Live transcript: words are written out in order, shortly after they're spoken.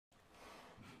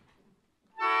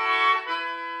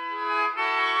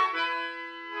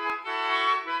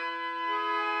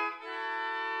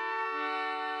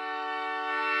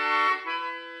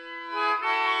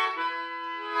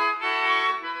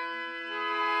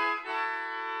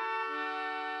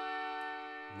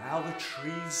Now the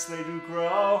trees they do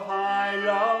grow high,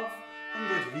 love, and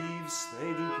the leaves they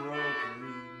do grow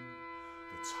green.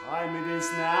 The time it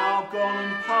is now gone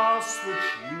and past that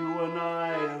you and I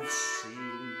have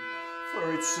seen.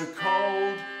 For it's a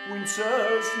cold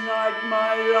winter's night,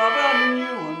 my love, and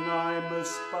you and I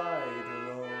must bide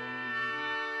alone.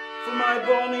 For my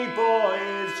bonny boy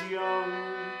is young,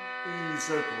 he's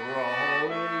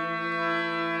a-growing.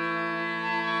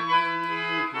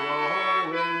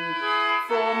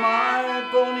 For my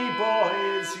bonny boy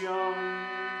is young,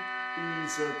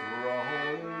 he's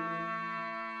a-growing.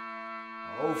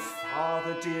 Oh,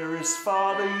 father, dearest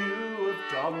father, you have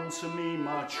done to me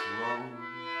much wrong.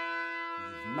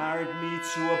 You've married me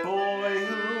to a boy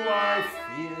who I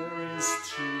fear is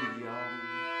too young.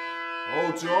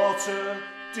 Oh, daughter,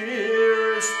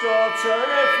 dearest daughter,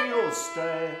 if you'll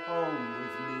stay home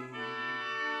with me,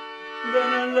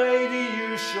 then a lady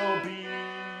you shall be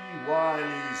while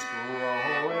he's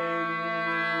growing.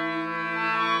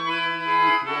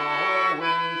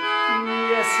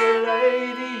 Yes, a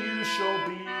lady you shall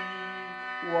be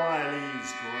while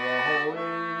he's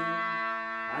growing.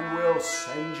 And we'll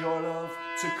send your love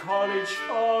to college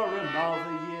for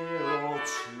another year or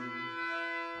two,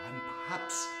 and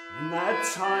perhaps in that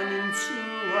time into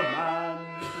a man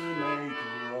he may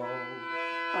grow.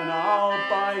 And I'll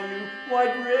buy you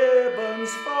white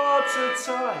ribbons for to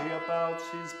tie about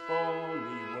his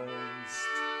bonny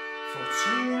waist, for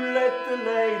to let the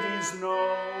ladies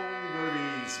know that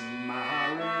he's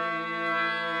married,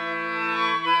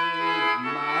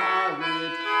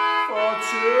 for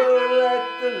to let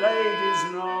the ladies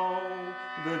know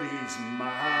that he's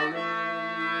married.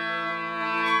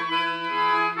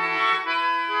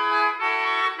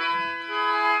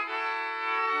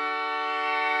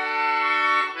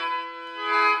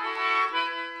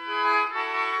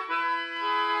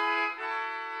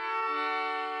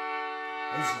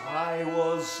 As I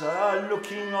was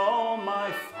looking on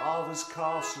my father's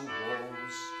castle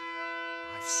walls,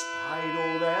 I spied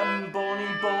all them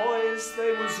bonny boys,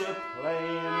 they was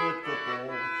a-playing at the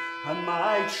ball. And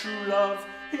my true love,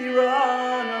 he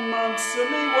ran amongst them,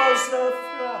 he was the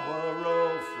flower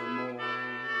of them all.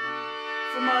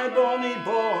 For my bonny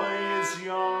boy is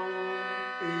young,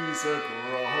 he's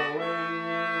a-growing.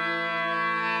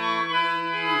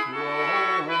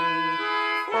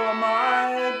 For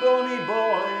my bonny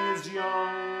boy is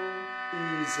young,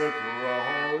 he's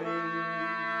a-growing.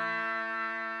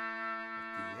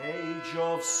 At the age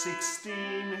of 16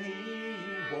 he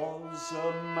was a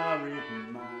married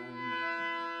man,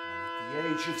 and at the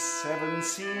age of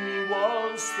 17 he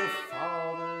was the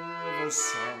father of a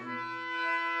son.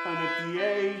 And at the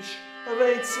age of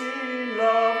 18,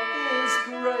 love, his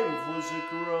grave was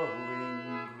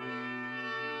a-growing green.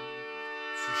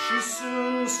 So she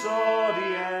soon saw the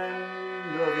end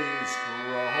of his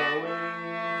growing.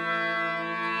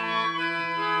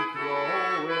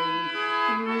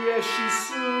 Yes, she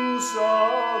soon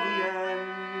saw the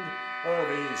end of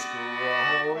his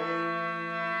growing.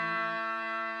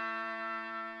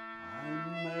 I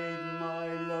made my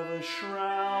love a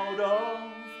shroud of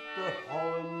the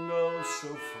holland oh so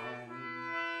fine,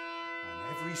 and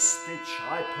every stitch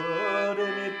I put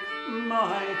in it,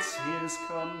 my tears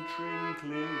come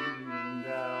trickling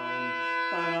down.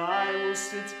 And I will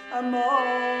sit and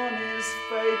mourn his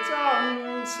fate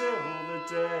until the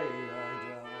day I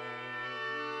die.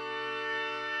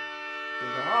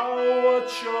 But I'll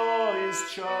watch o'er his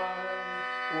child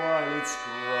while it's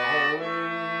growing.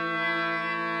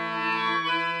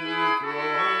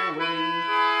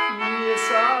 Yes,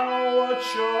 I'll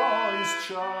watch o'er his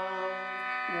child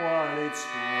while it's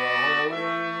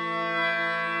growing.